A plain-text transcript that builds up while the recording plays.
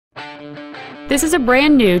This is a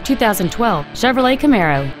brand new 2012 Chevrolet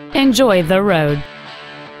Camaro. Enjoy the road.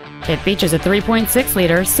 It features a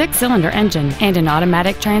 3.6-liter six-cylinder engine and an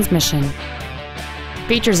automatic transmission.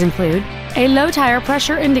 Features include a low tire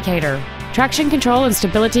pressure indicator, traction control and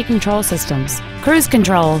stability control systems, cruise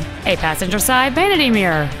control, a passenger side vanity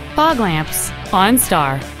mirror, fog lamps,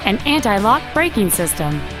 OnStar, an anti-lock braking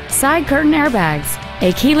system, side curtain airbags,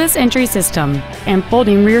 a keyless entry system, and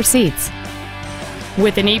folding rear seats.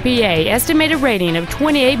 With an EPA estimated rating of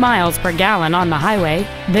 28 miles per gallon on the highway,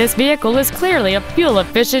 this vehicle is clearly a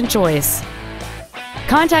fuel-efficient choice.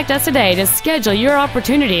 Contact us today to schedule your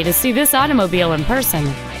opportunity to see this automobile in person.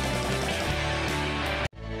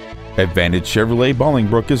 Advantage Chevrolet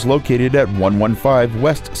Bolingbrook is located at 115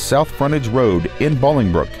 West South Frontage Road in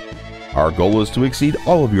Bolingbrook. Our goal is to exceed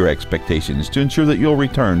all of your expectations to ensure that you'll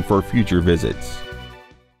return for future visits.